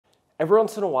Every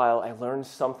once in a while, I learn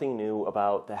something new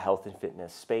about the health and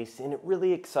fitness space, and it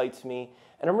really excites me.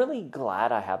 And I'm really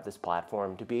glad I have this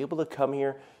platform to be able to come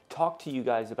here, talk to you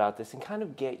guys about this, and kind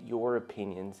of get your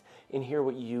opinions and hear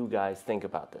what you guys think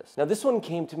about this. Now, this one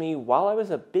came to me while I was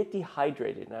a bit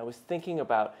dehydrated, and I was thinking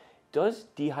about, does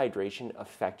dehydration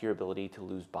affect your ability to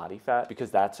lose body fat? Because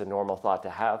that's a normal thought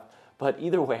to have. But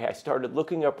either way, I started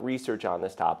looking up research on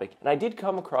this topic, and I did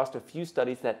come across a few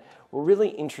studies that were really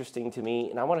interesting to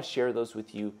me, and I want to share those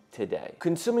with you today.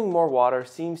 Consuming more water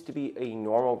seems to be a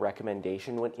normal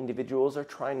recommendation when individuals are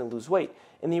trying to lose weight.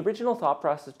 And the original thought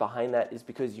process behind that is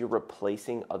because you're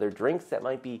replacing other drinks that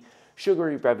might be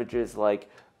sugary beverages like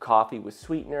coffee with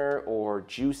sweetener or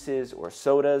juices or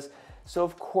sodas. So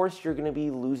of course you're going to be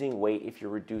losing weight if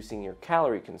you're reducing your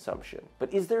calorie consumption.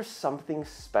 But is there something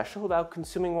special about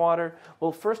consuming water?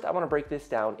 Well, first I want to break this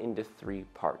down into 3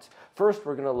 parts. First,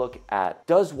 we're going to look at,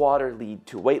 does water lead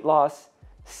to weight loss?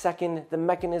 Second, the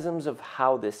mechanisms of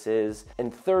how this is.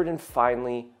 And third and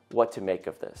finally, what to make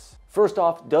of this. First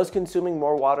off, does consuming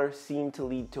more water seem to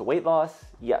lead to weight loss?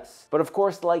 Yes. But of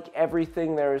course, like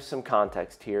everything, there is some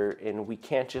context here, and we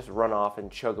can't just run off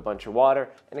and chug a bunch of water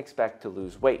and expect to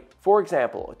lose weight. For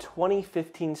example, a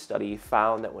 2015 study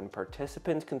found that when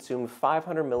participants consumed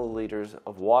 500 milliliters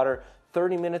of water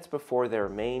 30 minutes before their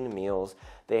main meals,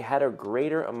 they had a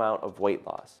greater amount of weight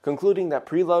loss, concluding that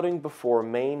preloading before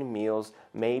main meals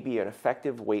may be an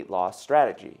effective weight loss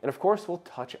strategy. And of course, we'll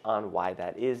touch on why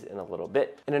that is in a little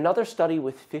bit. In another study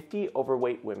with 50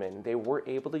 overweight women, they were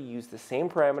able to use the same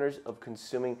parameters of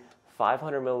consuming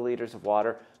 500 milliliters of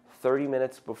water 30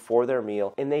 minutes before their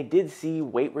meal, and they did see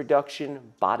weight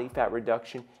reduction, body fat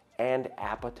reduction, and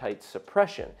appetite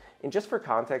suppression. And just for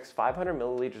context, 500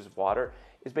 milliliters of water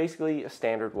is basically a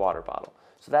standard water bottle.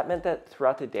 So that meant that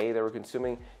throughout the day, they were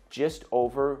consuming just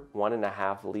over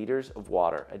 1.5 liters of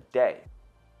water a day.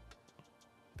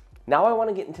 Now I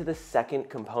want to get into the second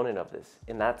component of this,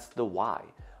 and that's the why.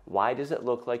 Why does it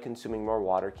look like consuming more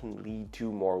water can lead to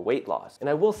more weight loss? And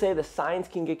I will say the science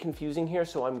can get confusing here,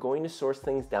 so I'm going to source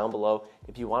things down below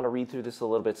if you want to read through this a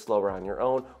little bit slower on your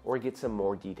own or get some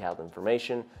more detailed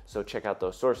information, so check out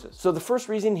those sources. So the first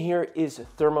reason here is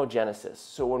thermogenesis.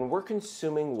 So when we're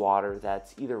consuming water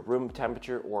that's either room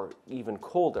temperature or even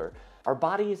colder, our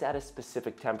body is at a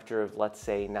specific temperature of, let's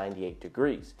say, 98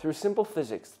 degrees. Through simple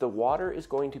physics, the water is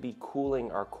going to be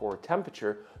cooling our core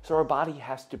temperature, so our body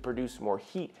has to produce more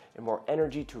heat and more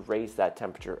energy to raise that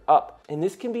temperature up. And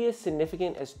this can be as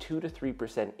significant as 2 to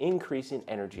 3% increase in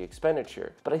energy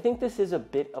expenditure. But I think this is a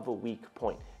bit of a weak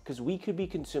point, because we could be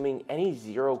consuming any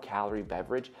 0-calorie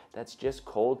beverage that's just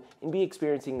cold and be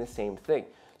experiencing the same thing.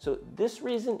 So this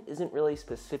reason isn't really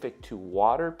specific to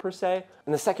water per se.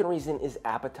 And the second reason is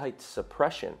appetite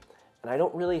suppression. And I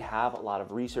don't really have a lot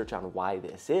of research on why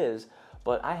this is,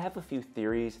 but I have a few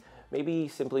theories, maybe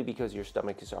simply because your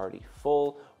stomach is already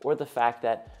full, or the fact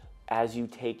that as you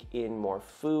take in more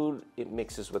food, it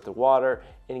mixes with the water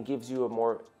and it gives you a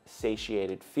more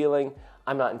satiated feeling.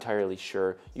 I'm not entirely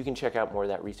sure. You can check out more of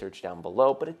that research down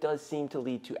below, but it does seem to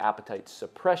lead to appetite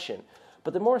suppression.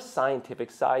 But the more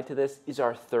scientific side to this is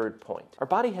our third point. Our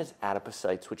body has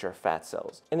adipocytes, which are fat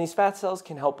cells, and these fat cells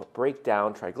can help break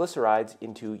down triglycerides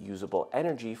into usable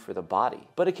energy for the body.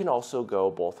 But it can also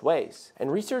go both ways.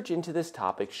 And research into this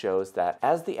topic shows that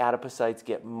as the adipocytes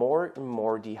get more and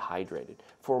more dehydrated,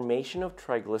 formation of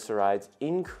triglycerides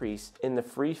increase and the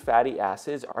free fatty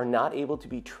acids are not able to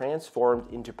be transformed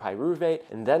into pyruvate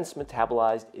and thence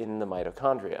metabolized in the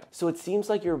mitochondria. So it seems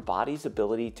like your body's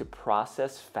ability to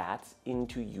process fats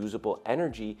into usable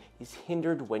energy is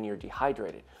hindered when you're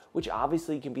dehydrated, which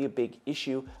obviously can be a big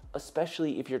issue,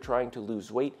 especially if you're trying to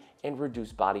lose weight and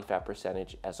reduce body fat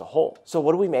percentage as a whole. So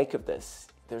what do we make of this?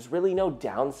 There's really no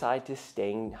downside to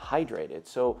staying hydrated,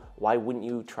 so why wouldn't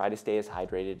you try to stay as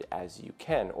hydrated as you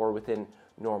can, or within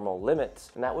normal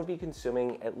limits? And that would be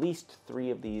consuming at least 3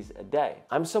 of these a day.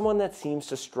 I'm someone that seems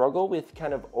to struggle with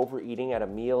kind of overeating at a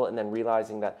meal and then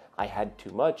realizing that I had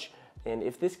too much. And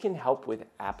if this can help with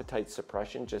appetite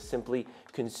suppression, just simply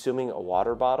consuming a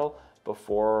water bottle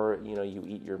before you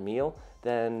eat your meal,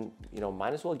 then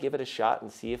might as well give it a shot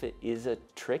and see if it is a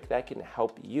trick that can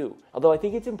help you. Although I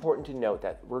think it's important to note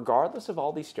that regardless of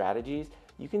all these strategies,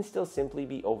 you can still simply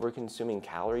be over-consuming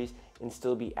calories and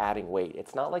still be adding weight.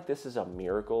 It's not like this is a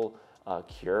miracle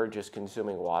cure, just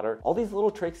consuming water. All these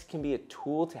little tricks can be a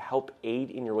tool to help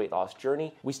aid in your weight loss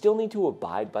journey. We still need to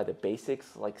abide by the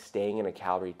basics, like staying in a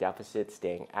calorie deficit,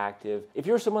 staying active. If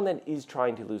you're someone that is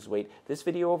trying to lose weight, this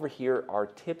video over here are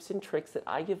tips and tricks that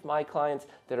I give my clients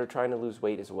that are trying to lose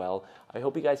weight as well. I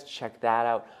hope you guys check that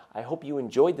out. I hope you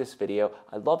enjoyed this video.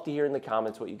 I'd love to hear in the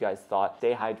comments what you guys thought.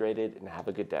 Stay hydrated and have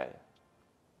a good day.